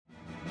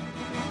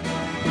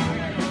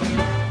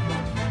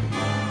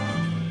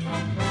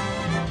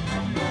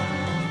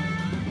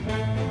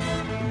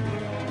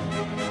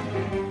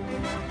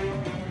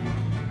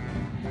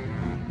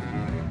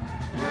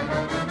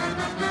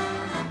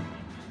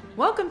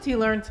Welcome to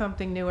Learn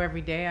Something New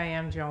Every Day. I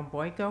am Joan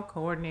Boyko,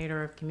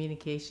 Coordinator of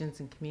Communications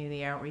and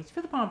Community Outreach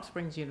for the Palm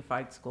Springs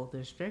Unified School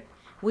District.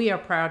 We are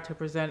proud to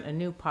present a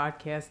new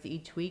podcast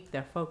each week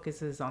that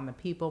focuses on the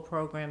people,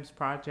 programs,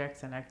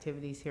 projects, and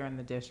activities here in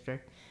the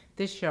district.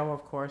 This show,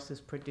 of course,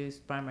 is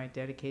produced by my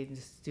dedicated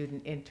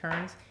student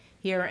interns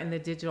here in the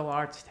Digital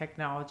Arts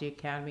Technology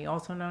Academy,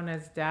 also known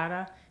as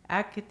DATA,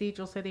 at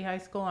Cathedral City High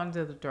School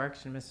under the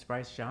direction of Mrs.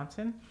 Bryce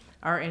Johnson.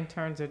 Our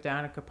interns are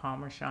Danica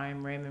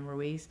Palmer-Shine, Raymond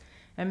Ruiz,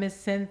 and Miss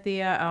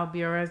Cynthia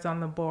Alburas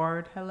on the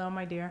board. Hello,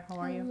 my dear. How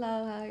are you?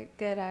 Hello.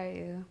 Good. How are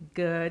you?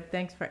 Good.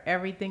 Thanks for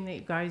everything that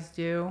you guys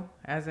do.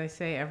 As I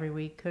say every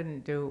week,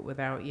 couldn't do it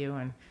without you.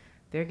 And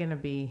they're going to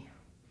be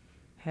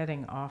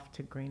heading off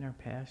to greener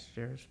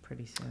pastures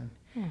pretty soon.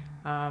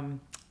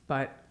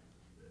 But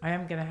I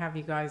am going to have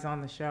you guys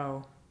on the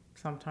show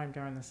sometime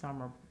during the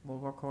summer. We'll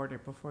record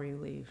it before you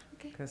leave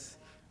because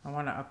I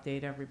want to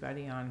update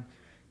everybody on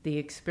the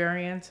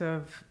experience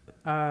of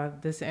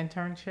this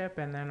internship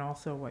and then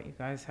also what you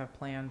guys have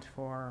planned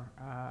for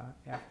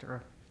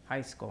after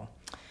high school.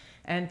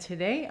 And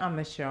today on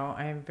the show,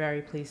 I am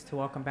very pleased to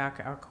welcome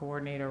back our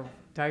Coordinator of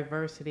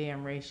Diversity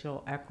and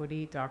Racial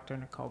Equity, Dr.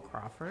 Nicole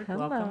Crawford.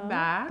 Hello. Welcome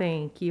back.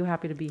 Thank you.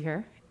 Happy to be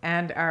here.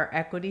 And our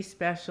Equity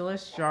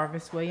Specialist,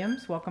 Jarvis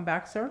Williams. Welcome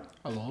back, sir.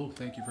 Hello.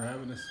 Thank you for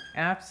having us.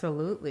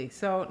 Absolutely.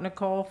 So,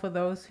 Nicole, for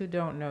those who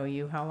don't know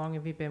you, how long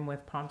have you been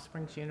with Palm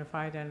Springs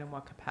Unified and in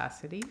what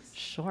capacities?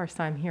 Sure.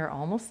 So I'm here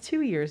almost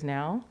 2 years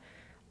now.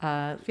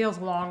 Feels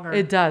longer.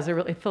 It does.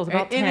 It feels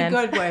about 10. In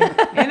a good way.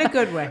 In a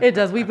good way. It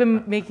does. We've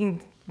been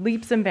making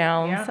leaps and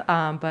bounds,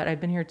 but I've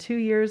been here 2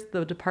 years.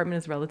 The department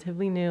is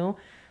relatively new.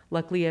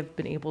 Luckily, I've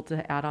been able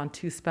to add on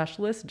 2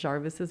 specialists.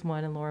 Jarvis is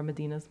one, and Laura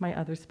Medina is my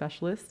other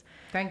specialist.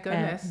 Thank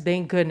goodness. And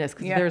thank goodness,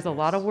 because there's a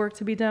lot of work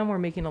to be done. We're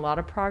making a lot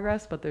of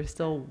progress, but there's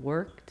still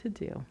work to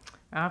do.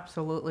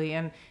 Absolutely.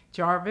 And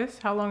Jarvis,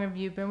 how long have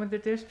you been with the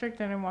district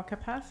and in what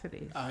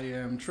capacities? I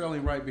am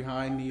trailing right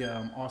behind the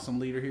awesome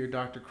leader here,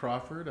 Dr.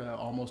 Crawford,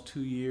 almost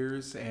 2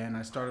 years. And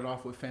I started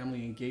off with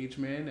family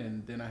engagement,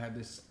 and then I had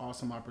this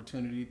awesome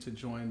opportunity to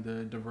join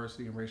the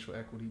diversity and racial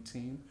equity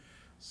team.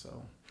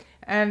 So,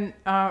 and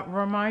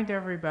remind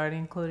everybody,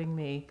 including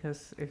me,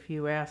 because if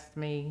you asked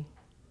me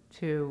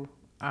to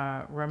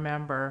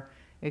remember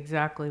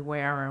exactly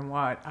where and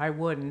what, I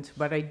wouldn't.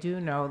 But I do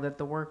know that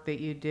the work that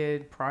you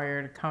did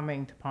prior to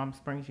coming to Palm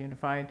Springs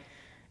Unified,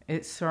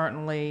 it's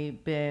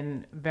certainly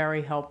been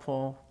very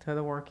helpful to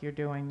the work you're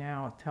doing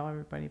now. Tell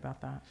everybody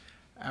about that.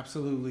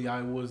 Absolutely.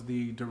 I was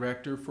the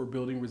director for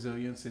Building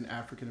Resilience in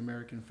African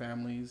American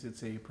Families.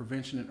 It's a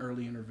prevention and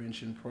early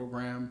intervention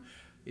program.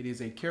 It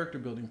is a character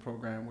building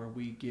program where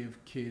we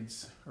give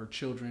kids or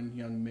children,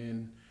 young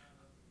men,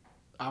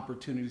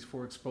 opportunities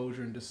for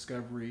exposure and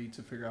discovery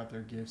to figure out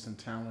their gifts and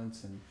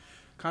talents and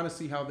kind of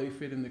see how they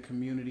fit in the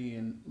community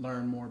and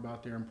learn more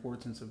about their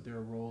importance of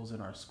their roles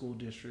in our school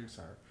districts,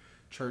 our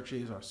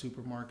churches, our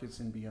supermarkets,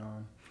 and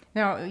beyond.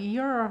 Now,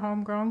 you're a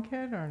homegrown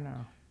kid or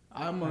no?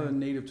 I'm a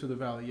native to the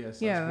Valley,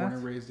 yes. I was born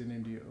and raised in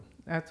Indio.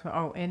 That's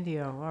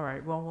Indio. All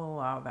right. Well, we'll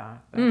allow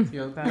that.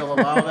 You'll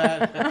allow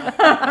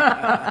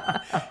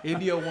that?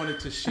 Indio wanted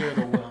to share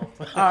the wealth.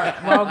 All right.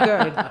 Well,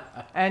 good.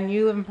 And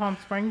you live in Palm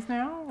Springs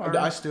now? Or?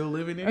 I still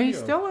live in Indio. Oh, you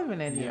still live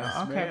in Indio? Yes,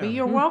 okay. ma'am. But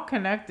you're well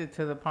connected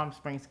to the Palm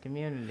Springs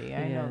community.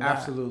 I know that.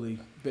 Absolutely.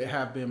 They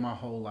have been my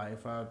whole life.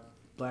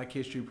 Black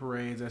History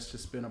Parades, that's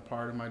just been a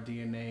part of my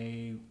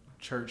DNA.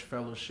 Church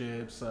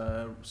fellowships,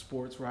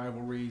 sports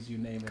rivalries, you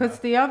name it. Because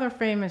the other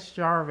famous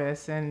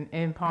Jarvis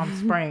in Palm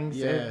Springs,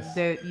 yes.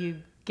 that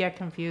you get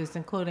confused,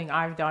 including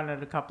I've done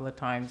it a couple of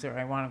times, or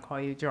I want to call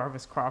you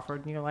Jarvis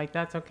Crawford, and you're like,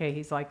 that's okay,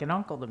 he's like an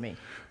uncle to me.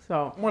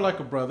 So more like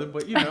a brother,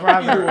 but you know.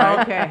 Brother,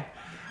 okay.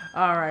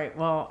 All right,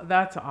 well,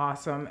 that's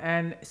awesome.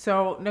 And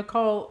so,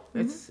 Nicole,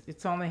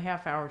 it's only a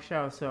half-hour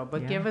show,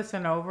 but give us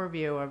an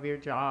overview of your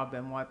job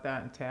and what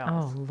that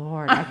entails. Oh,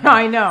 Lord.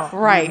 I know.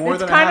 Right.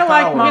 It's kind of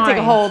like mine. We take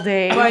a whole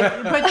day.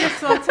 But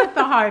just let's hit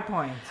the high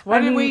points.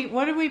 What did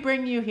we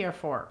bring you here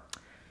for?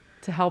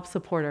 To help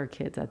support our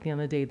kids. At the end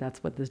of the day,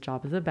 that's what this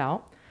job is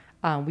about.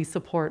 We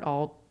support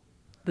all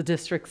the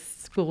district's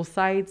school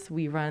sites.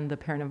 We run the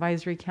parent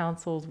advisory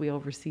councils. We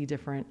oversee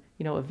different,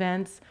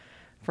 events.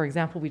 For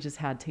example, we just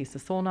had Taste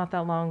of Soul not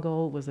that long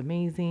ago. It was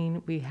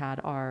amazing. We had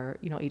our,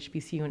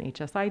 HBCU and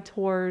HSI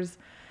tours.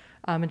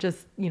 And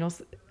just,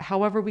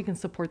 however we can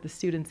support the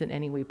students in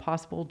any way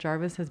possible.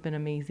 Jarvis has been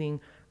amazing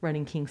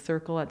running King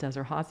Circle at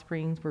Desert Hot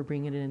Springs. We're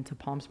bringing it into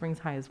Palm Springs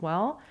High as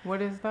well. What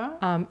is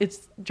that?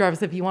 It's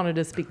Jarvis, if you wanted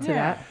to speak to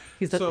that.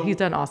 He's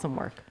done awesome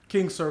work.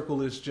 King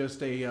Circle is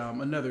just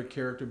another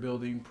character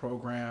building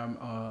program.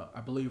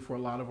 I believe for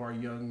a lot of our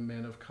young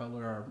men of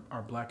color,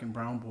 our black and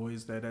brown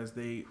boys, that as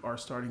they are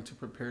starting to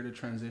prepare to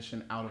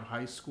transition out of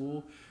high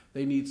school,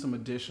 they need some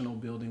additional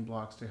building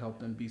blocks to help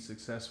them be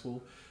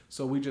successful.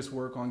 So we just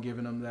work on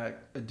giving them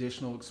that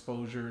additional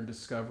exposure and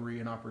discovery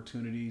and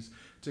opportunities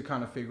to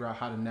kind of figure out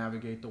how to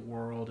navigate the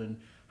world and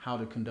how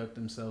to conduct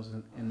themselves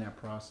in that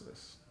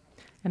process.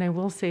 And I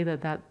will say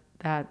that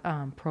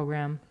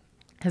program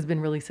has been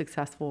really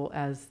successful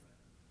as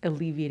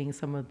alleviating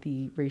some of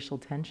the racial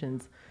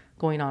tensions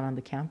going on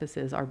the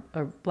campuses.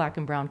 Our black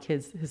and brown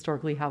kids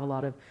historically have a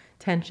lot of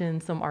tension,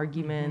 some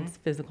arguments,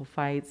 physical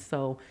fights.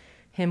 So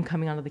him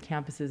coming onto the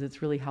campuses,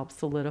 it's really helped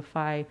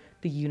solidify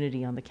the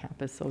unity on the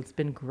campus. So it's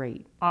been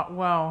great.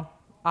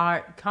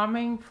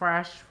 Coming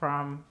fresh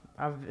from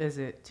a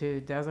visit to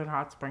Desert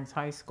Hot Springs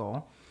High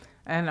School,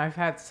 and I've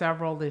had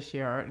several this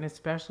year, and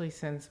especially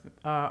since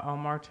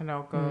Omar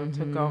Tinoco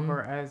took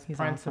over as He's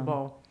principal.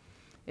 awesome.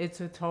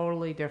 It's a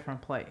totally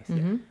different place,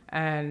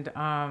 and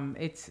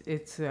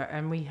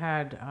and we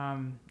had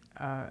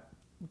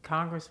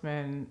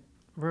Congressman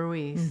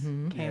Ruiz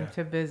came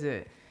to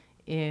visit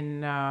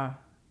in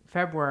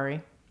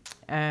February,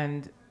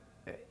 and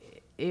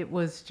it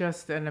was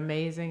just an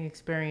amazing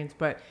experience.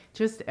 But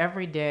just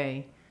every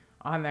day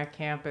on that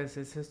campus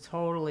is a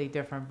totally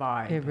different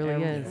vibe. It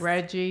really And is.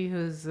 Reggie,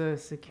 who's the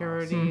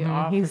security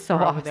officer He's so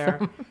over awesome. there,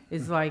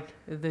 is like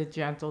the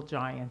gentle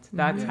giant.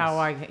 That's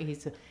how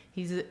he's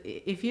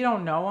if you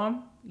don't know him,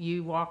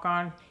 you walk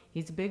on,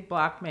 he's a big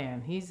black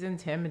man. He's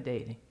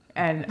intimidating.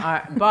 And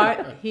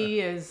but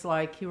he is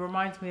like, he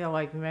reminds me of,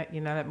 like,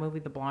 you know that movie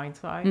The Blind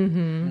Side?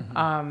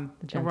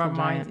 The gentle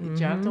giant.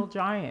 Gentle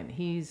giant.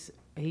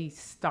 He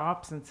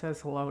stops and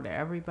says hello to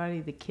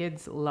everybody. The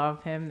kids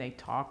love him. They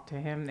talk to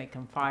him. They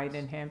confide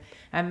in him.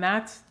 And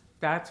that's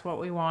what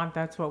we want.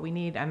 That's what we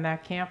need. And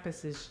that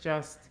campus is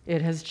just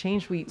It has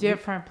changed.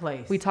 different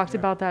place. We talked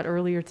about that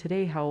earlier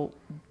today, how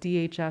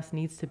DHS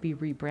needs to be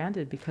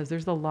rebranded because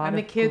there's a lot and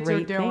of the kids are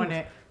great doing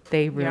things. it.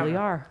 They really Yeah,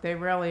 are. They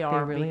really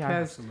are. really are.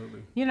 Because,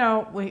 Absolutely. you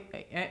know,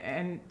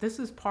 and this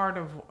is part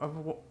of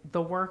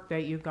the work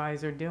that you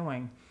guys are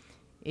doing.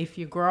 If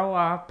you grow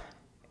up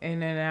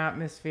in an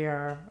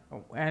atmosphere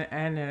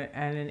and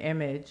an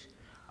image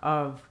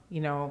of,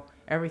 you know,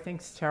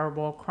 everything's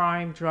terrible,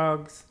 crime,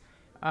 drugs,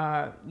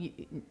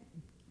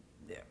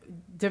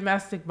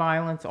 domestic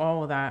violence,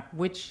 all of that,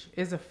 which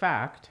is a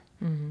fact.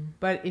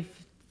 But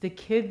if the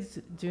kids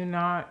do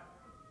not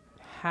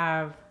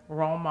have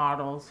role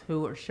models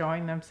who are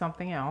showing them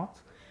something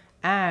else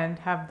and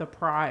have the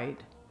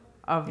pride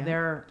of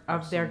their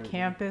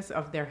campus,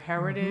 of their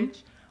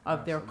heritage,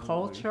 of their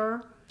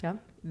culture, Yep.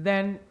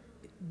 then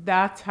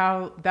that's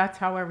how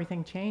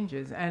everything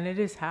changes, and it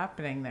is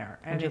happening there,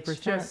 and it's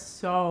 100%. just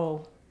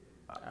so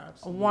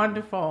Absolutely.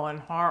 wonderful and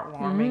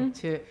heartwarming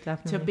to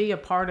Definitely. be a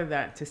part of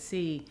that, to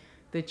see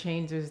the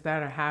changes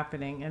that are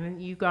happening,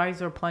 and you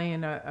guys are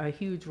playing a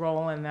huge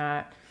role in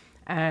that,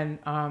 and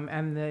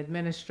the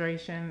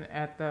administration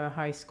at the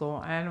high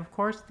school, and of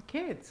course the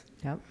kids.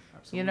 Yep.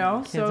 You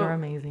know, Kids are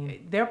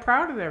amazing. They're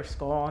proud of their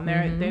school, and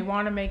they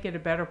want to make it a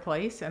better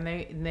place, and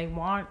they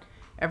want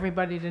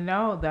everybody to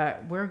know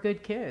that we're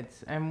good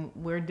kids, and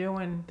we're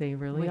doing. They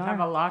really we are.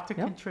 have a lot to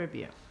Yep.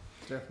 contribute.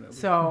 Definitely.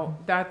 So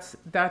that's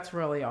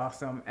really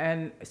awesome.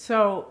 And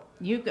so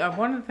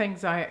one of the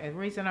things the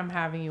reason I'm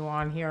having you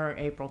on here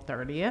April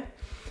 30th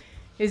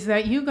is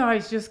that you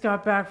guys just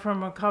got back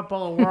from a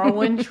couple of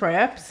whirlwind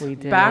trips, We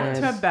did. back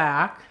to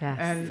back, Yes.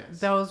 and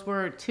those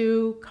were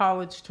 2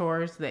 college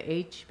tours, the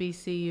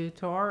HBCU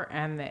tour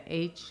and the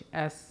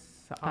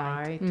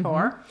HSI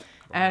tour.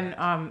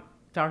 And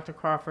Dr.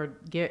 Crawford,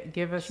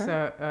 give us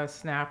a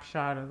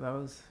snapshot of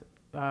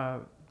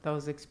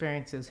those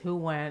experiences. Who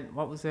went?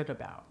 What was it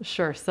about?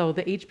 Sure. So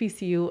the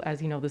HBCU,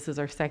 as you know, this is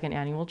our second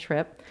annual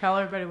trip. Tell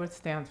everybody what it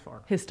stands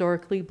for.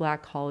 Historically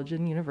Black College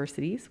and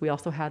Universities. We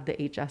also had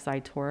the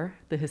HSI tour,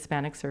 the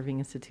Hispanic Serving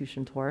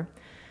Institution tour.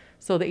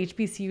 So the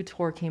HBCU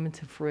tour came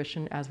into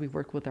fruition as we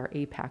worked with our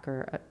APAC,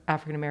 or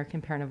African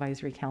American Parent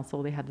Advisory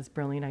Council. They had this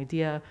brilliant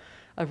idea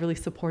of really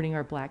supporting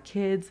our Black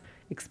kids,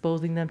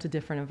 exposing them to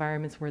different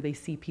environments where they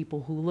see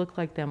people who look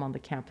like them on the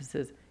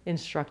campuses,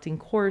 instructing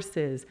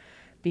courses,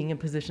 being in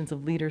positions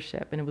of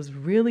leadership. And it was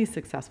really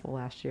successful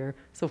last year.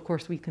 So of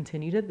course we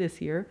continued it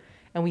this year,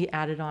 and we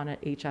added on an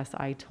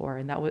HSI tour.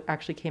 And that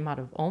actually came out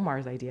of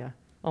Omar's idea.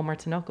 Omar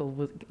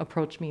Tinoco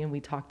approached me and we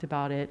talked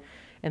about it.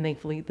 And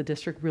thankfully the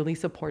district really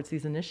supports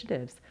these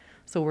initiatives.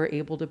 So we're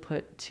able to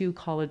put 2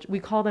 college, we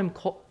call them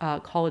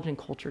college and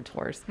culture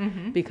tours,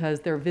 because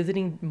they're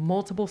visiting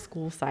multiple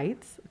school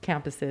sites,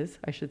 campuses,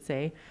 I should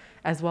say,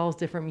 as well as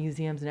different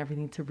museums and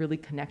everything to really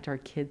connect our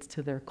kids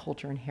to their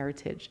culture and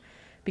heritage.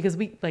 Because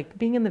we, like,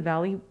 being in the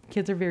Valley,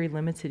 kids are very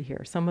limited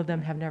here. Some of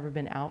them have never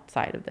been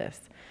outside of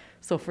this.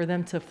 So for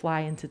them to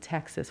fly into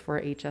Texas for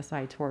a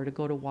HSI tour, to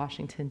go to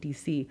Washington,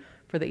 D.C.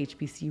 for the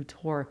HBCU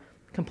tour,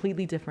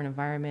 completely different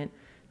environment,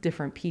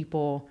 different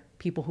people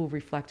who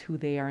reflect who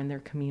they are in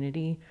their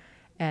community.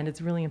 And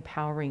it's really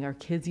empowering. Our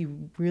kids,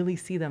 you really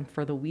see them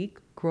for the week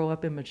grow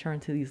up and mature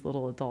into these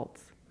little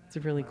adults. It's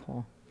really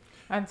cool.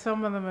 And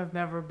some of them have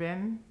never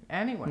been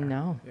anywhere.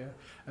 No. Yeah,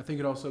 I think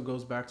it also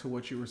goes back to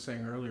what you were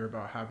saying earlier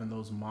about having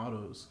those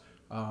mottos,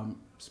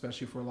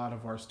 especially for a lot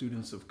of our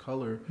students of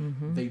color.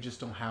 They just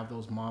don't have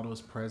those mottos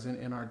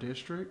present in our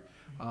district.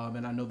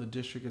 And I know the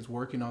district is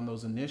working on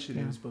those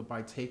initiatives, but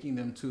by taking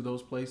them to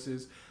those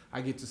places,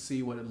 I get to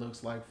see what it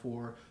looks like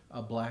for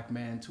a Black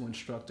man to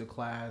instruct a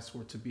class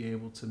or to be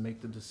able to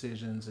make the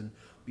decisions and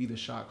be the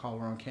shot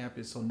caller on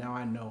campus. So now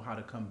I know how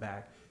to come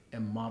back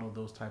and model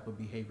those type of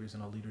behaviors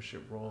in a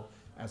leadership role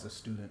as a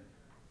student.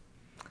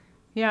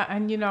 Yeah,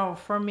 and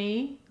for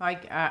me,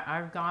 like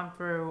I've gone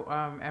through,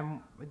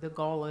 and the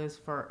goal is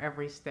for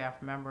every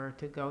staff member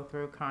to go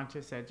through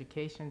conscious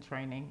education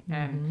training,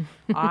 and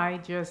I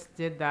just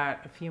did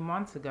that a few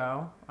months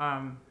ago.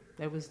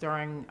 It was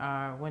during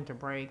winter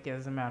break,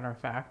 as a matter of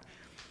fact.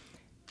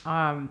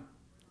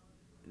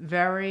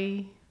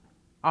 Very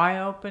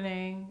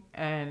eye-opening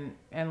and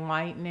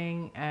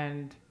enlightening,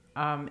 and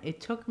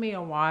it took me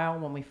a while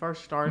when we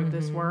first started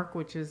this work,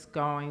 which is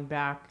going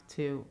back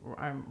to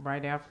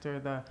right after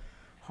the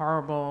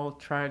horrible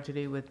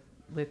tragedy with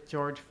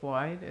George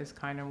Floyd, is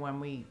kind of when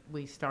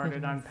we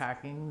started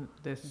unpacking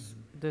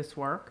this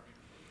work.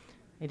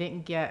 I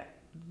didn't get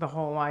the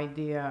whole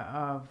idea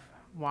of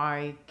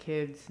why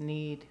kids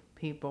need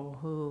people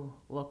who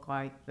look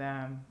like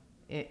them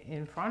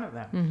in front of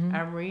them.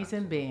 And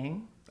reason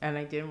being, and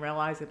I didn't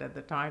realize it at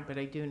the time, but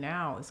I do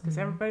now, is because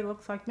everybody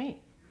looks like me.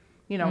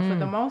 For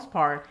the most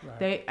part,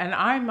 and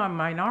I'm a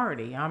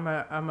minority. I'm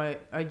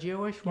a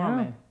Jewish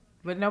woman,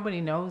 but nobody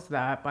knows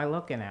that by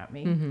looking at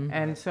me.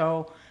 And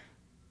so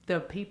the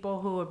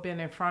people who have been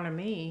in front of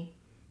me,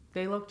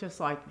 they look just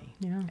like me.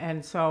 Yeah.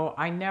 And so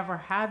I never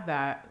had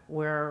that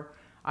where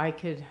I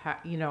could,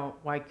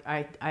 like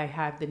I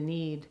had the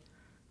need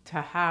to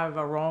have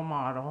a role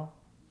model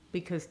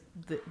because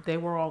they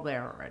were all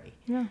there already.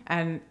 Yeah.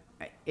 And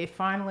it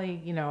finally,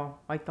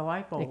 like the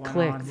light bulb went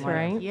clicked, on.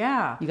 right?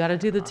 Yeah. You got to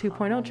do the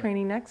 2.0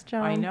 training next,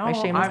 Joan. I know. My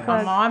shameless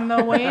plug. I'm on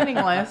the waiting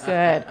list.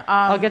 Good.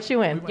 I'll get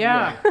you in.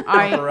 Yeah. Bump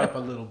her up a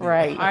little bit.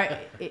 Right.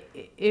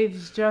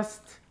 It's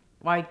just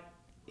like,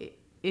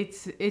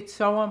 it's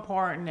so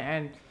important,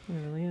 and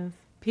it really is.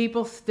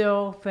 People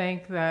still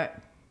think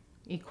that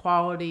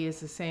equality is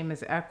the same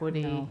as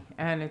equity,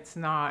 and it's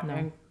not. No.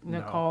 And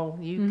Nicole,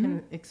 you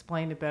can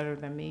explain it better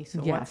than me. So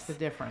what's the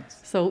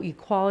difference? So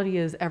equality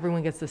is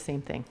everyone gets the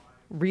same thing.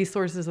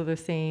 Resources are the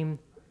same,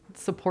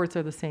 supports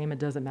are the same. It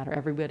doesn't matter.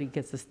 Everybody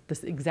gets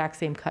this exact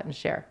same cut and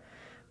share.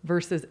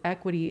 Versus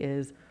equity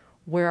is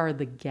where are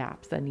the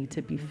gaps that need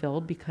to be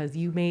filled, because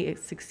you may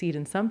succeed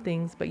in some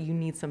things, but you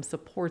need some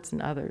supports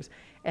in others.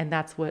 And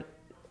that's what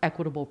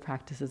equitable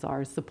practices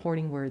are,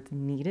 supporting where it's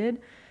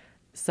needed.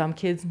 Some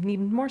kids need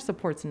more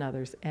supports than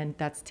others, and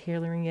that's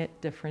tailoring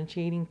it,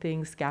 differentiating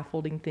things,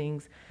 scaffolding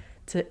things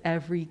to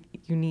every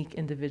unique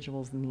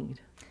individual's need.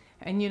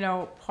 And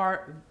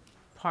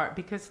part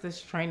because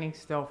this training's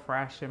still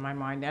fresh in my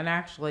mind, and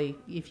actually,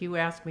 if you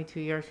ask me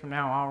 2 years from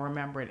now, I'll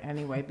remember it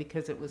anyway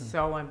because it was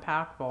so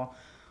impactful,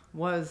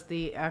 was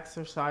the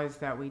exercise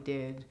that we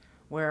did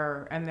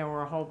and there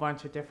were a whole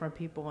bunch of different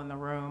people in the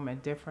room and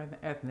different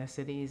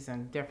ethnicities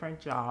and different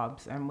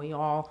jobs, and we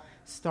all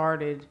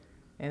started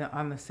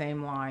on the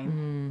same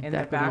line in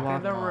the back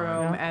of the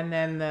room, and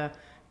then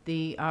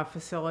the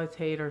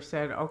facilitator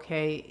said,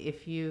 okay,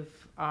 if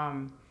you've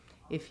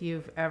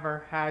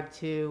ever had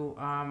to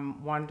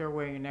wonder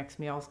where your next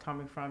meal is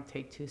coming from,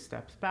 take 2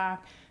 steps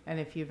back. And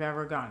if you've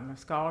ever gotten a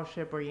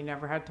scholarship or you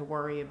never had to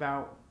worry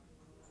about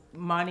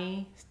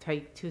money,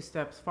 take 2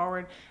 steps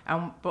forward.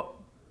 But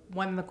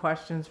when the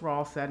questions were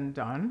all said and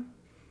done,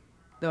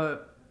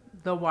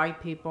 the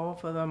white people,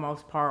 for the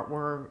most part,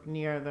 were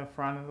near the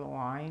front of the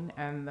line,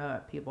 and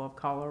the people of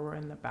color were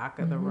in the back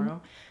of the room.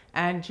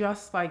 And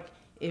just like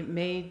it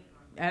made,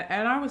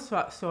 and I was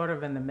sort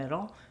of in the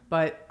middle,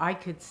 but I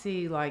could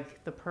see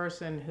like the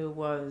person who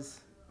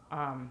was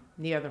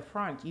near the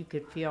front, you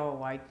could feel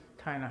like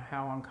kind of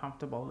how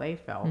uncomfortable they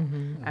felt.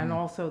 And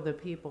also the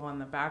people in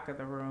the back of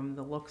the room,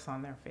 the looks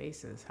on their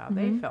faces, how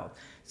they felt.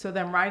 So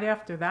then right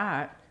after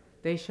that,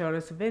 they showed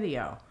us a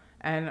video.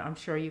 And I'm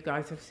sure you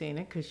guys have seen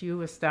it because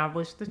you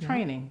established the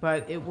training.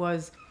 But it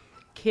was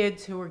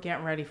kids who were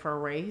getting ready for a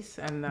race,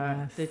 and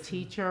the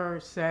teacher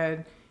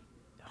said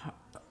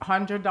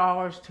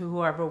 $100 to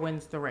whoever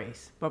wins the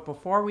race. But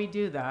before we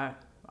do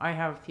that, I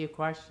have a few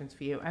questions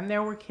for you. And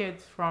there were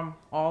kids from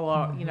all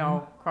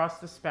across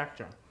the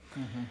spectrum.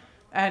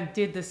 And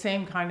did the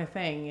same kind of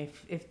thing.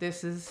 If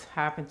this has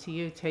happened to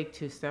you, take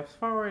 2 steps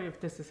forward. If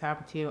this has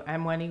happened to you.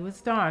 And when he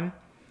was done,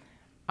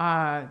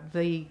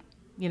 the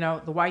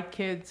white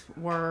kids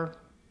were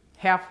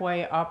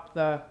halfway up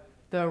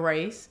the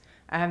race,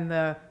 and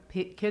the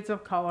kids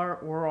of color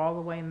were all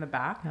the way in the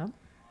back. Yep.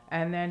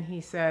 And then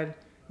he said,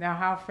 now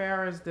how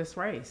fair is this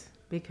race?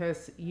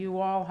 Because you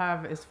all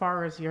have, as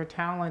far as your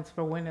talents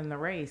for winning the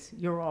race,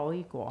 you're all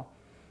equal.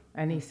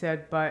 And he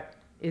said, but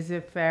is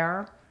it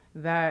fair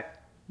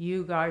that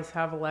you guys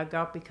have a leg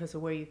up because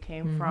of where you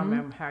came from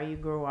and how you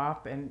grew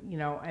up? And,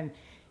 and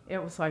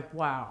it was like,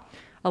 wow.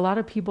 A lot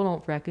of people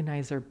don't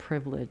recognize their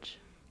privilege,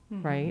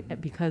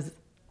 right? Because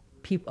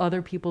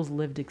other people's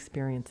lived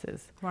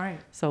experiences. Right.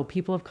 So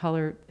people of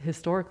color,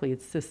 historically,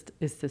 is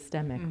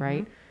systemic,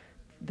 right?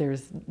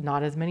 There's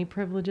not as many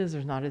privileges.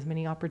 There's not as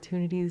many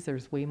opportunities.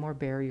 There's way more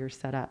barriers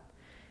set up.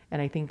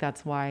 And I think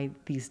that's why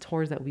these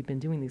tours that we've been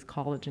doing, these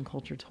college and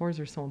culture tours,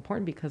 are so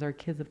important, because our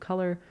kids of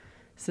color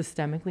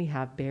systemically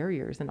have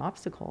barriers and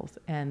obstacles.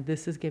 And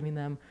this is giving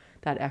them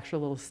that extra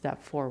little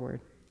step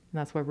forward. And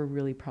that's why we're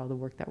really proud of the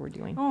work that we're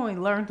doing. Oh, we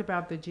learned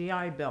about the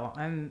GI Bill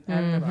and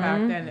the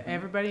fact that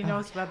everybody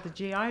knows about the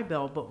GI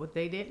Bill, but what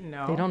they didn't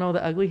know, They don't know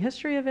the ugly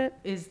history of it.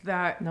 is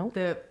that Nope.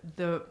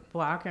 the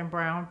black and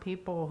brown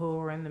people who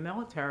were in the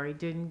military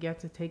didn't get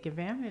to take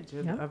advantage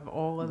Yep. of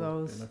all of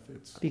those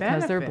benefits.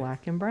 Because they're benefits.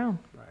 black and brown.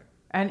 Right.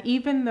 And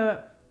even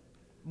the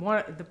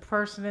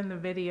person in the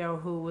video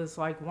who was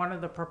like one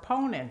of the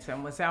proponents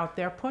and was out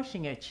there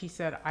pushing it, she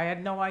said, I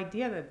had no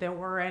idea that there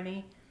were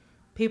any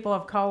people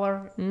of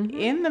color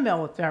in the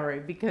military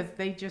because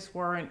they just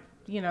weren't,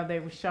 they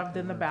were shoved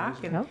in the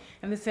back. And, Yep.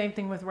 and the same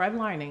thing with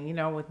redlining,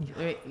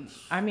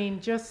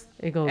 just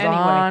It goes anyway,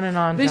 on and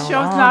on. This and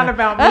show's on. not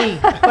about me,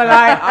 but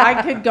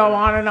I could go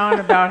on and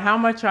on about how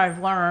much I've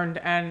learned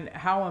and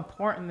how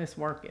important this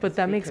work is. But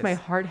that makes my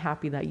because- heart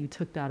happy that you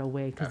took that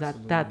away, because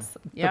Absolutely. that's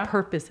Yeah. the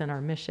purpose and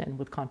our mission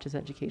with conscious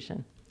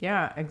education.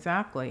 Yeah,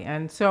 exactly.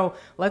 And so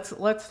let's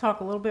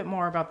talk a little bit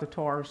more about the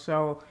tour.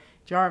 So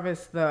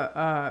Jarvis,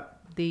 the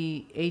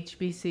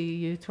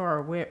HBCU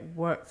tour,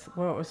 what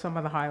were some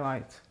of the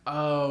highlights?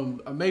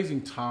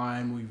 Amazing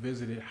time. We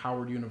visited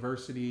Howard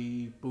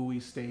University, Bowie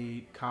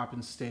State,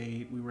 Coppin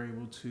State. We were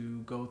able to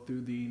go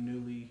through the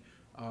newly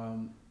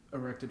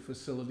erected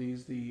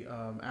facilities, the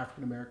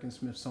African American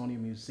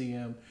Smithsonian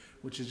Museum,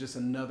 which is just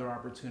another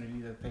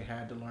opportunity that they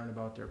had to learn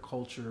about their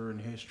culture and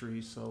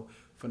history. So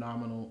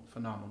phenomenal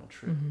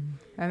trip.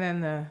 And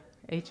then the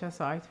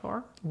HSI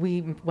tour?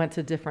 We went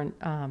to different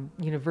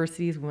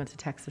universities. We went to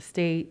Texas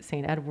State,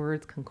 St.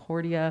 Edward's,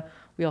 Concordia.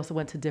 We also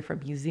went to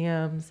different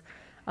museums.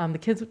 The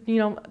kids,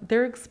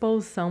 they're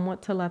exposed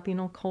somewhat to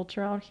Latino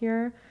culture out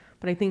here,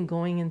 but I think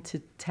going into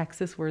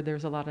Texas, where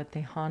there's a lot of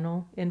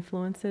Tejano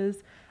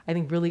influences, I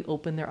think really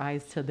opened their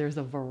eyes to there's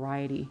a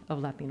variety of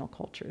Latino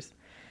cultures.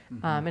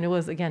 And it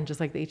was, again,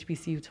 just like the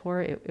HBCU tour,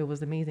 it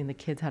was amazing. The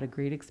kids had a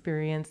great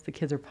experience. The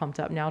kids are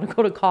pumped up now to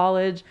go to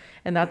college.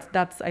 And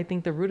that's I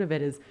think the root of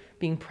it is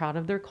being proud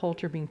of their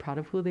culture, being proud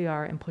of who they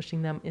are, and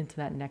pushing them into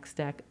that next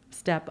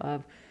step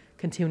of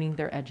continuing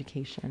their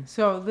education.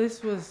 So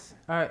this was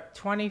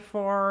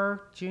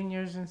 24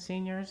 juniors and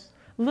seniors?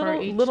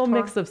 for each Little tour?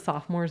 mix of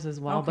sophomores as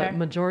well, Okay. but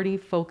majority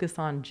focus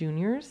on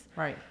juniors.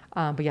 Right.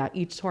 But yeah,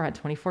 each tour had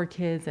 24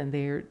 kids, and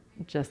they're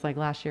just like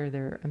last year.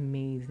 They're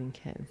amazing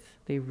kids.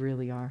 They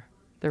really are.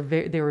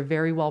 They were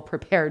very well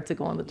prepared to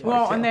go on the tour.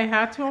 Well, too. and they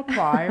had to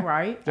apply,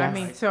 right? I Yes.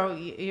 mean, so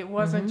it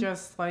wasn't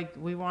just like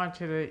we want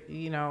you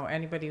to,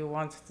 anybody who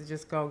wants to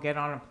just go get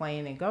on a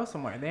plane and go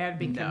somewhere. They had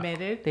to be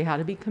committed. They had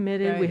to be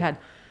committed. We Yeah.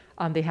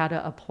 had, they had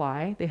to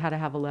apply. They had to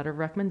have a letter of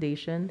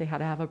recommendation. They had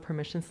to have a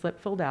permission slip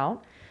filled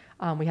out.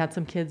 We had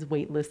some kids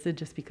waitlisted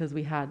just because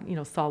we had,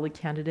 solid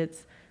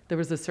candidates. There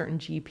was a certain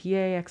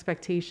GPA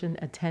expectation,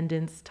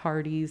 attendance,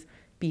 tardies,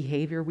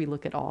 behavior. We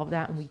look at all of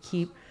that, and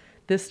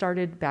this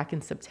started back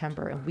in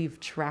September, and we've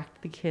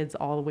tracked the kids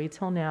all the way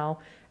till now.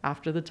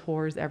 After the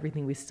tours,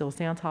 everything, we still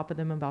stay on top of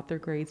them about their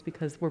grades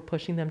because we're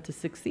pushing them to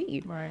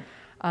succeed. Right.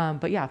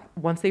 But yeah,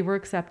 once they were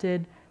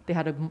accepted, they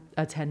had to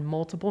attend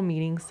multiple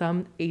meetings,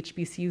 some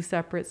HBCU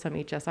separate, some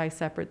HSI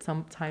separate.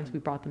 Sometimes we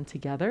brought them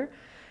together.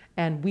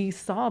 And we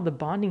saw the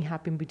bonding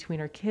happen between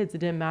our kids. It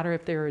didn't matter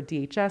if they were a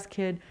DHS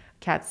kid,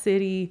 Cat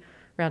City,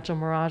 Rancho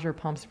Mirage, or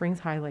Palm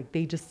Springs High. Like,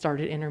 they just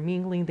started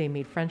intermingling. They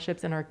made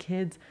friendships. And our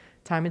kids,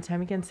 time and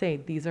time again, say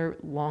these are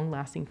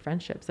long-lasting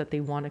friendships that they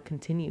want to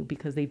continue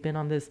because they've been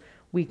on this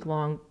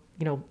week-long,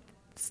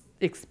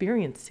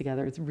 experience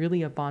together. It's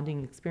really a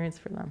bonding experience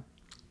for them.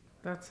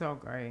 That's so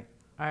great.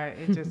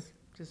 It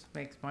just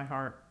makes my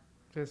heart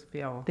just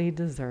feel They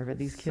deserve it.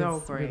 These kids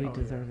So great. really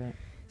deserve it.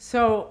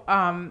 So,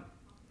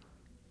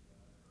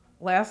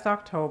 last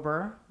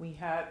October we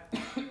had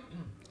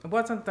it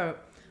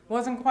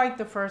wasn't quite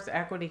the first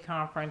equity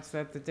conference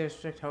that the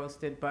district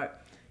hosted,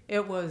 but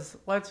it was,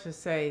 let's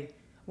just say,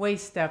 way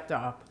stepped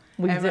up.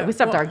 We And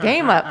stepped our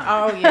game up.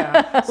 Oh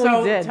yeah.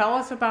 So did. tell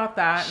us about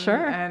that.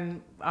 Sure.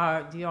 And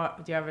do you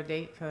have a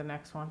date for the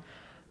next one?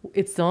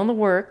 It's still in the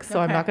works, so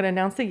I'm Okay. not going to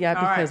announce it yet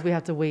All because right. we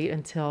have to wait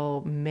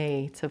until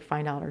May to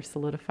find out our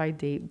solidified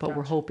date, but we're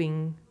Gotcha.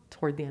 hoping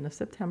toward the end of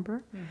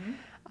September.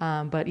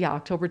 Mm-hmm. But yeah,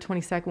 October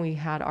 22nd, we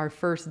had our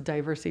first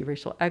diversity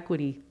racial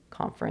equity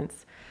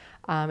conference.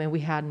 And we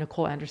had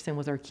Nicole Anderson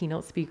was our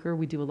keynote speaker.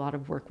 We do a lot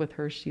of work with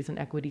her. She's an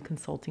equity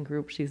consulting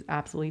group. She's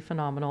absolutely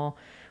phenomenal.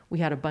 We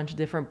had a bunch of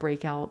different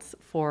breakouts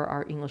for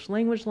our English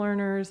language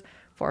learners,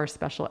 for our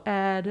special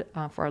ed,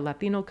 for our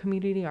Latino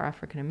community, our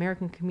African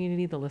American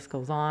community, the list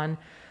goes on.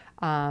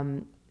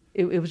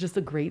 It was just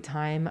a great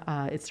time.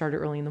 It started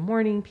early in the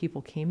morning.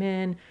 People came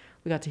in.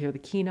 We got to hear the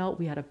keynote.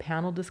 We had a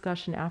panel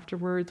discussion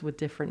afterwards with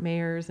different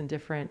mayors and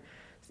different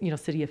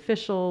city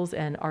officials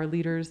and our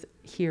leaders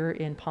here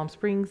in Palm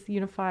Springs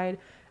Unified,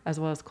 as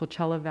well as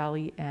Coachella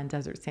Valley and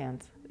Desert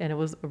Sands. And it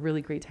was a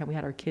really great time. We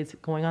had our kids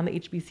going on the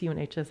HBCU and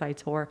HSI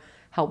tour,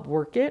 help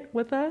work it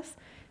with us.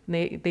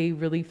 And they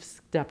really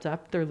stepped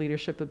up. Their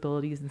leadership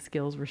abilities and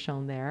skills were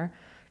shown there.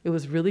 It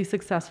was really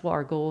successful.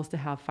 Our goal is to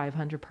have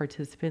 500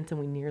 participants, and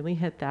we nearly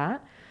hit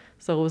that.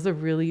 So it was a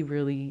really,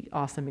 really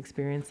awesome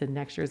experience. And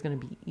next year is going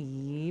to be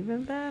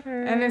even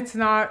better. And it's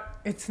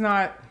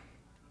not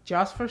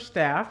just for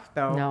staff,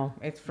 though. No.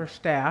 It's for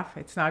staff.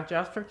 It's not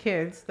just for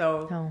kids,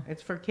 though. No.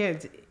 It's for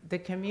kids. The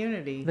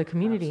community. The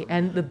community. Absolutely.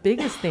 And the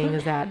biggest thing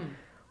is that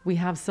we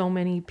have so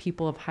many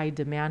people of high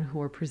demand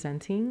who are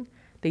presenting.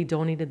 They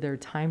donated their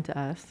time to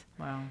us.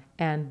 Wow.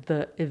 And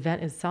the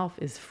event itself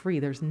is free.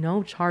 There's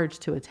no charge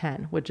to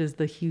attend, which is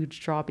the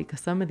huge draw, because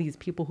some of these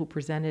people who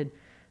presented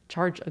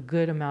charge a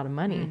good amount of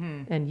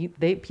money, and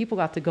people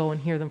got to go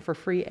and hear them for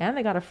free, and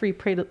they got a free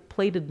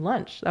plated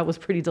lunch. That was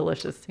pretty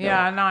delicious too.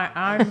 Yeah, and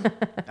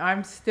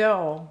I'm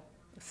still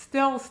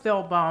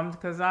bummed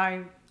because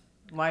I,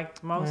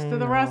 like most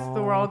of the rest of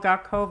the world,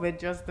 got COVID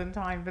just in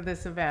time for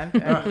this event.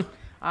 And,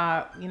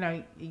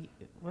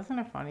 wasn't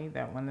it funny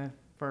that when it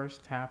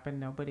first happened,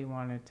 nobody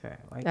wanted to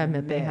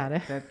Admit they had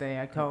it. that they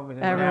had COVID.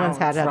 And Everyone's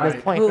now had it at right.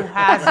 this point. who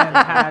hasn't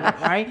had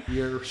it, right?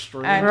 You're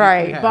straight. And-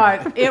 Right.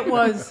 But it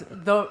was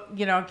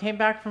came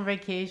back from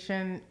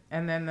vacation,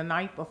 and then the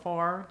night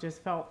before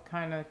just felt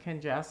kind of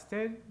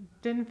congested.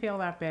 Didn't feel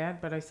that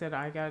bad, but I said,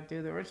 I got to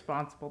do the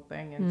responsible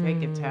thing and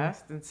take a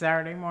test. And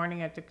Saturday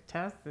morning I took a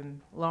test, and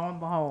lo and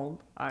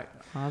behold,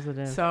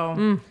 Positive.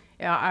 So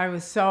yeah, I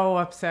was so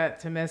upset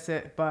to miss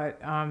it,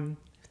 but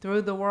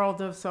through the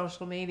world of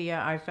social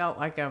media, I felt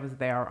like I was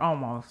there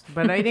almost,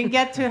 but I didn't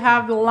get to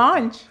have the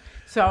lunch.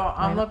 So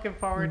I'm looking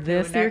forward to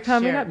This year next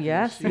coming year. up,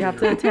 yes, This you have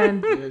to year.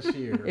 attend. This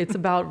year. It's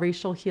about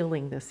racial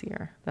healing this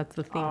year. That's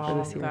the theme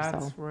for this year.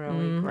 That's So,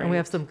 really great. and we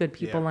have some good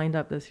people Yeah. lined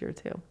up this year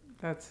too.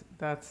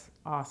 That's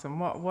awesome.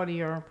 What are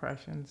your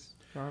impressions,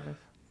 Jarvis?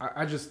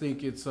 I just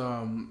think it's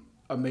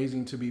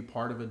amazing to be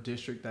part of a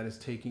district that is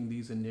taking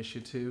these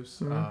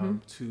initiatives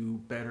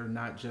to better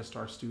not just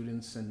our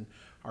students and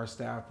our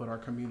staff, but our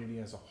community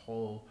as a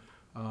whole.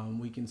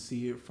 We can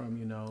see it from,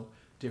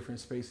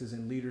 different spaces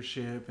in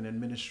leadership and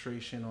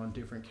administration on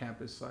different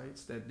campus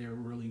sites, that they're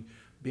really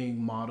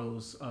being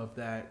models of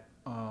that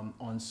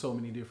on so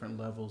many different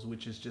levels,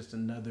 which is just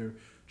another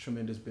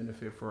tremendous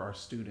benefit for our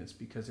students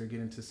because they're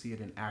getting to see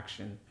it in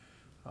action.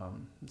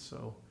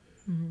 So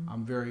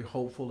I'm very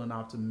hopeful and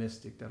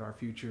optimistic that our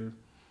future,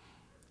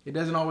 it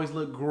doesn't always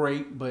look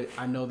great, but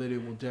I know that it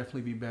will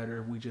definitely be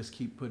better if we just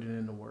keep putting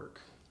in the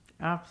work.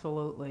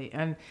 Absolutely.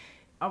 And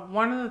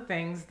one of the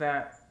things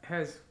that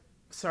has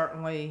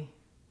certainly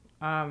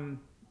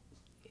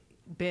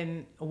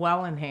been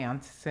well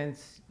enhanced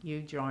since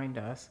you joined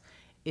us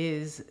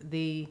is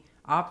the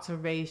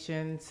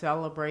observation,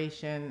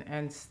 celebration,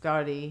 and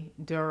study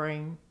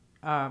during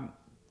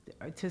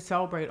to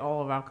celebrate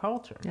all of our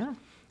cultures. Yeah.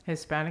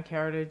 Hispanic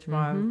Heritage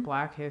Month,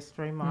 Black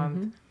History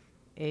Month,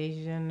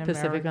 Asian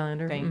Pacific American.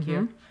 Islander. Thank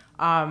you.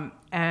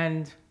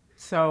 And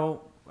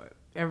so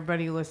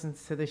everybody who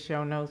listens to the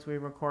show knows we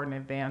record in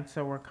advance,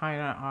 so we're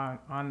kind of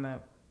on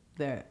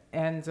the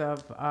ends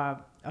of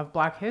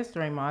Black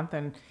History Month,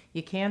 and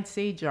you can't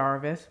see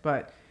Jarvis,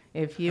 but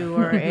if you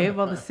were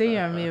able to see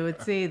him, you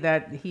would see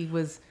that he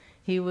was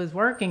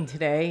working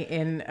today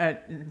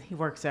he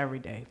works every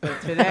day, but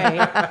today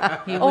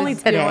he was Only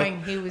today.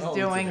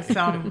 doing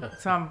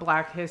some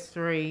Black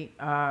History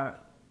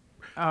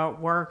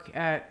work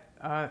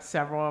at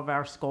several of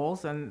our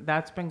schools, and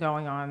that's been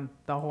going on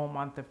the whole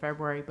month of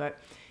February. But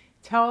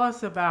tell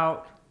us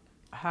about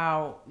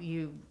how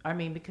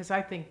because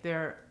I think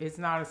there is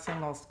not a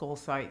single school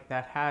site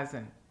that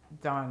hasn't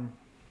done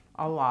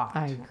a lot.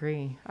 I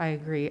agree.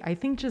 I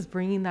think just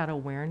bringing that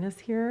awareness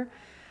here,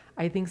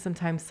 I think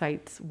sometimes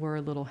sites were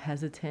a little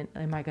hesitant.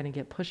 Am I going to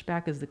get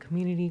pushback? Is the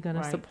community going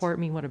to support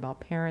me? What about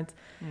parents?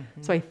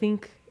 So I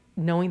think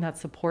knowing that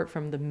support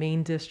from the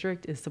main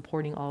district is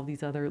supporting all of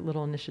these other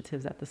little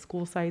initiatives at the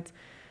school sites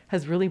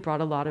has really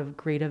brought a lot of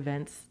great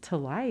events to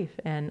life.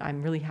 And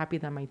I'm really happy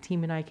that my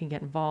team and I can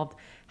get involved,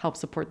 help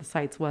support the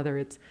sites, whether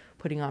it's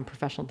putting on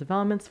professional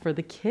developments for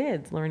the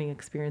kids, learning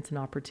experience and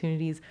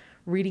opportunities,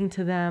 reading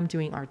to them,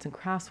 doing arts and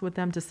crafts with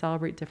them to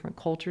celebrate different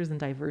cultures and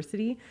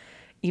diversity,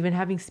 even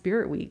having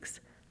spirit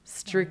weeks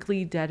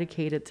strictly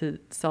dedicated to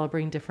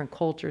celebrating different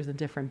cultures and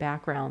different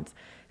backgrounds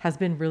has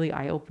been really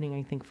eye-opening,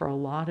 I think, for a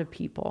lot of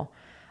people.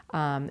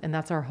 And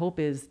that's our hope,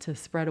 is to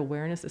spread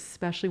awareness,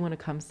 especially when it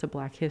comes to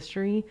Black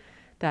history,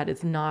 that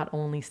it's not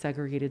only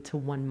segregated to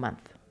 1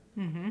 month,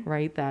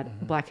 right?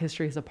 That Black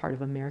history is a part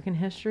of American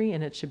history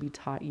and it should be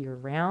taught year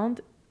round.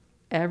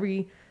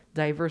 Every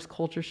diverse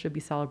culture should be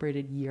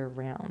celebrated year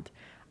round.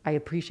 I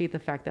appreciate the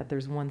fact that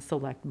there's one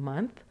select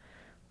month,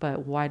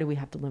 but why do we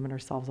have to limit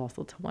ourselves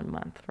also to 1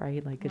 month,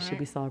 right? Like it should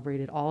be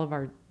celebrated, all of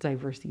our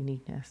diverse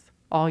uniqueness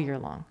all year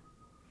long.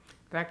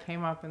 That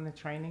came up in the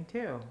training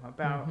too,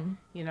 about,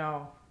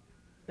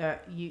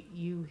 that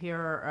you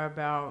hear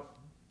about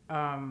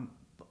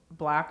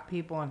Black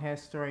people in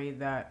history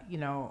that,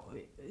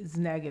 is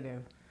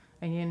negative.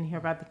 And you didn't hear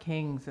about the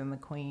kings and the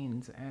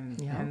queens and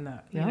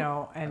the,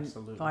 and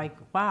Absolutely. like,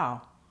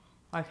 wow,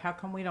 like how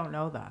come we don't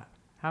know that?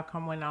 How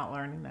come we're not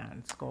learning that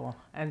in school?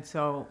 And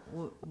so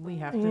we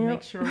have to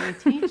make sure we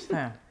teach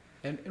them.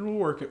 And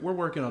we're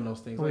working on those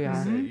things. Like We I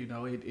are.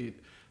 said,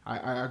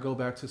 I go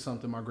back to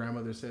something my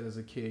grandmother said as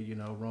a kid,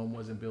 Rome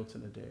wasn't built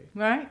in a day.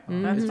 Right?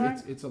 That's right.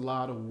 It's a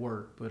lot of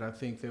work, but I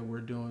think that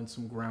we're doing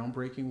some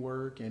groundbreaking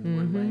work and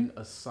we're laying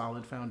a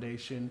solid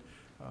foundation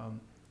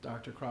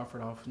Dr.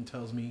 Crawford often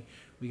tells me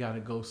we got to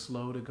go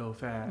slow to go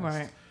fast.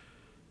 Right.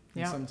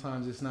 And Yeah.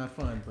 sometimes it's not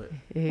fun, but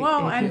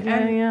Well, and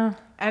yeah.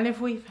 And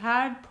if we've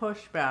had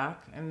pushback,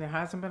 and there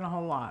hasn't been a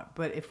whole lot,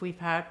 but if we've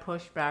had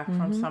pushback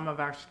from some of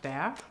our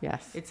staff,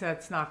 Yes.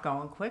 it's not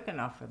going quick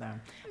enough for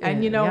them.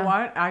 And you know Yeah.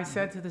 what? I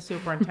said to the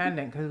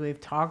superintendent, because we've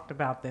talked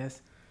about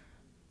this,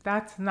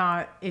 that's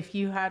not, if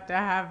you had to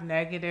have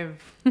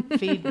negative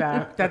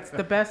feedback, that's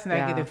the best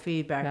negative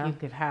feedback Yeah. you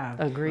could have.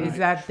 Agreed. Is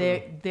that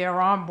they're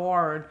on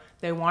board,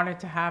 they want it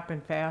to happen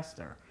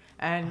faster.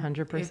 And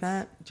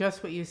 100%. it's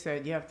just what you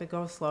said, you have to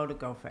go slow to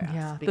go fast.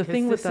 Yeah. The Because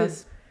thing with this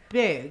is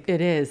big.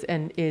 It is,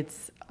 and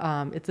it's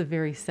a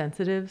very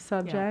sensitive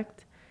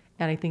subject,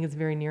 and I think it's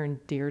very near and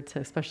dear to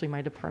especially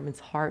my department's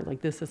heart. Like,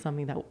 this is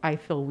something that I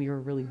feel we were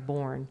really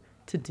born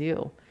to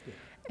do,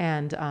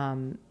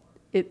 and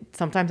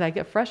sometimes I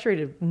get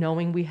frustrated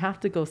knowing we have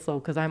to go slow,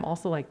 because I'm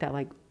also like that.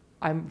 Like,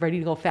 I'm ready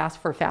to go fast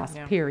for fast,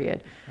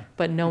 period.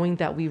 But knowing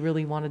that we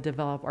really want to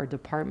develop our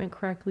department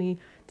correctly,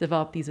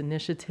 develop these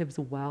initiatives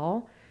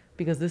well,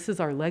 because this is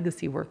our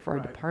legacy work for our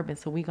department.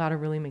 So we got to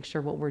really make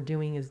sure what we're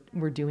doing is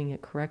we're doing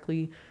it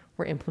correctly.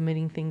 We're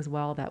implementing things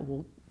well that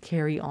will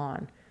carry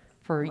on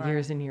for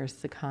years and years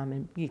to come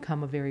and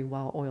become a very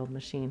well-oiled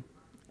machine.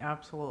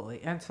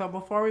 Absolutely. And so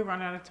before we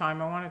run out of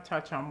time, I want to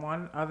touch on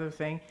one other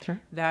thing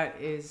that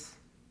is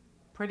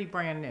pretty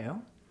brand new.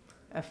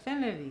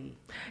 Affinity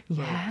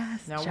groups.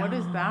 Yes. Now, what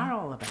is that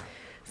all about?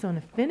 So an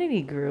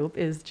affinity group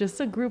is just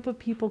a group of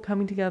people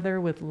coming together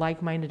with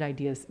like-minded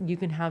ideas. You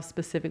can have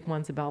specific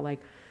ones about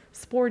like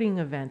sporting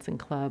events and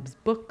clubs,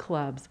 book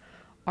clubs.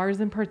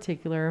 Ours in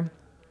particular,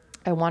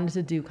 I wanted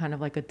to do kind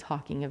of like a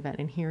talking event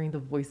and hearing the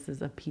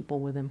voices of people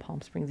within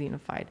Palm Springs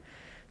Unified.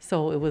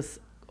 So it was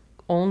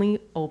only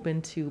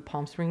open to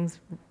Palm Springs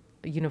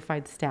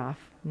Unified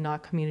staff,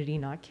 not community,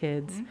 not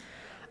kids,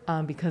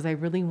 because I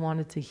really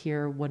wanted to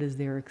hear what is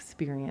their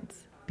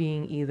experience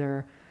being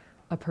either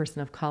a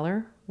person of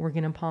color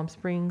working in Palm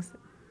Springs,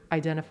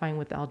 identifying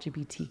with the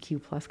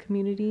LGBTQ plus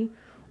community,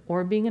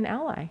 or being an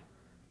ally.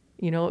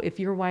 You know, if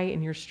you're white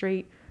and you're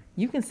straight,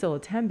 you can still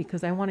attend,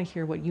 because I want to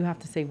hear what you have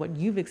to say, what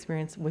you've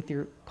experienced with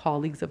your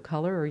colleagues of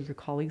color or your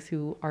colleagues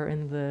who are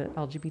in the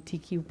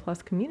LGBTQ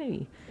plus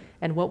community,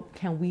 and what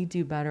can we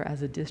do better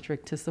as a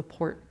district to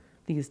support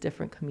these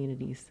different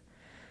communities.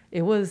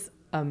 It was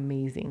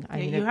amazing. I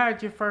mean, you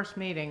had your first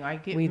meeting.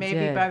 We maybe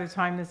did. by the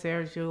time this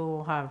airs,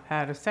 you'll have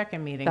had a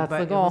second meeting. That's but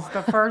the goal. It was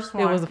the first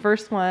one. It was the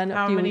first one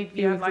How a few, many?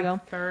 few You had weeks like ago.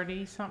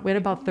 30 something. We had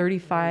about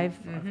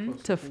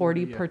 35 to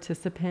 40 yeah.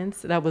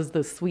 participants. That was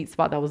the sweet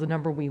spot. That was the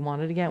number we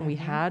wanted to get, and we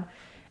had.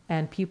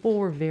 And people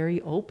were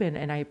very open,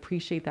 and I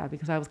appreciate that,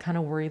 because I was kind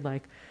of worried,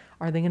 like,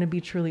 are they going to be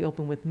truly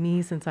open with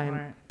me since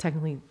I'm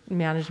technically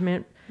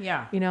management?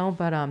 Yeah. You know,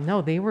 but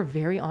no, they were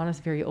very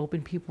honest, very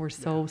open. People were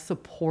so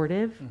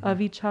supportive of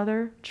each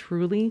other,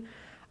 truly.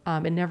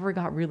 It never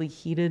got really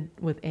heated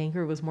with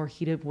anger. It was more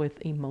heated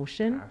with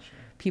emotion. Gotcha.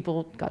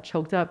 People got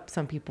choked up.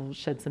 Some people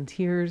shed some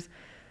tears.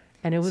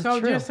 And it was So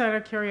true. just out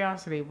of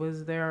curiosity,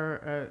 was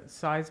there a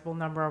sizable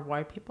number of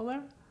white people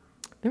there?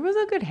 There was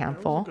a good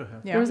handful.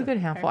 Yeah. There was a good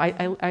handful.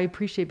 Okay. I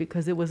appreciate,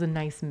 because it was a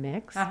nice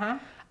mix. Uh-huh.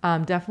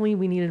 Definitely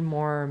we needed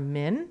more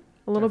men,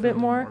 a little bit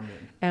Definitely more, more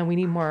men. and we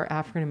need more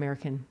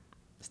African-American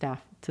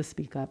staff to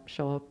speak up,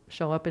 show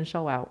up and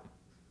show out.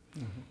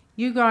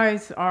 You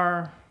guys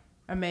are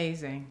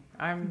amazing.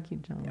 I'm Thank you,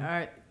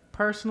 John.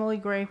 personally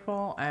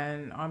grateful,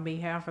 and on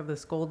behalf of the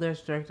school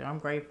district, I'm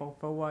grateful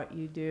for what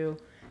you do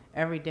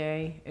every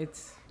day.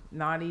 It's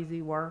not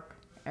easy work,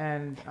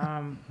 and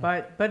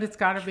but it's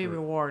got to be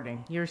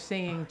rewarding. You're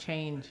seeing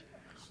change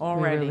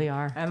already. We really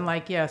are. And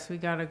yes, we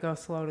got to go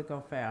slow to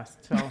go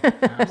fast. So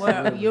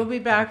well, you'll be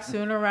back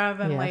sooner rather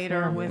than Yes,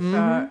 later. ma'am.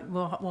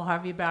 With we'll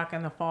have you back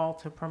in the fall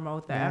to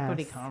promote the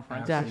equity Yes,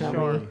 conference.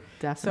 Definitely. Sure.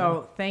 Definitely.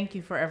 So thank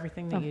you for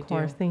everything that you of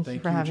course, do. thank you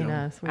Thank for you, having Joan.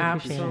 us. We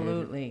appreciate it.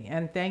 Absolutely.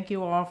 And thank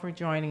you all for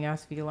joining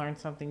us. We learn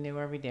something new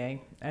every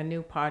day. A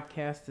new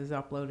podcast is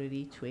uploaded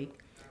each week.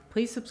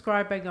 Please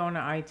subscribe by going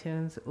to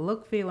iTunes.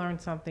 Look if you learned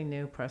something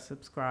new, press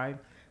subscribe.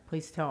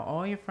 Please tell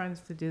all your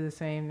friends to do the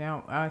same.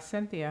 Now,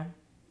 Cynthia,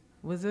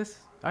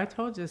 I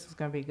told you this was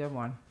going to be a good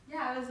one.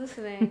 Yeah, I was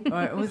listening.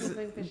 It was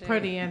Listening to share.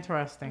 pretty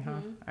interesting,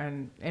 huh?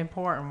 And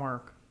important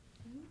work.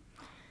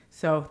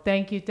 So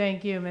thank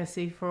you,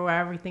 Missy, for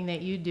everything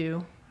that you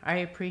do. I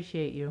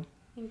appreciate you.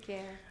 Thank you.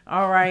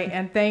 All right.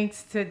 And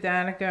thanks to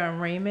Danica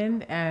and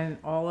Raymond and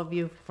all of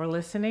you for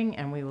listening.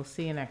 And we will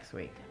see you next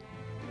week.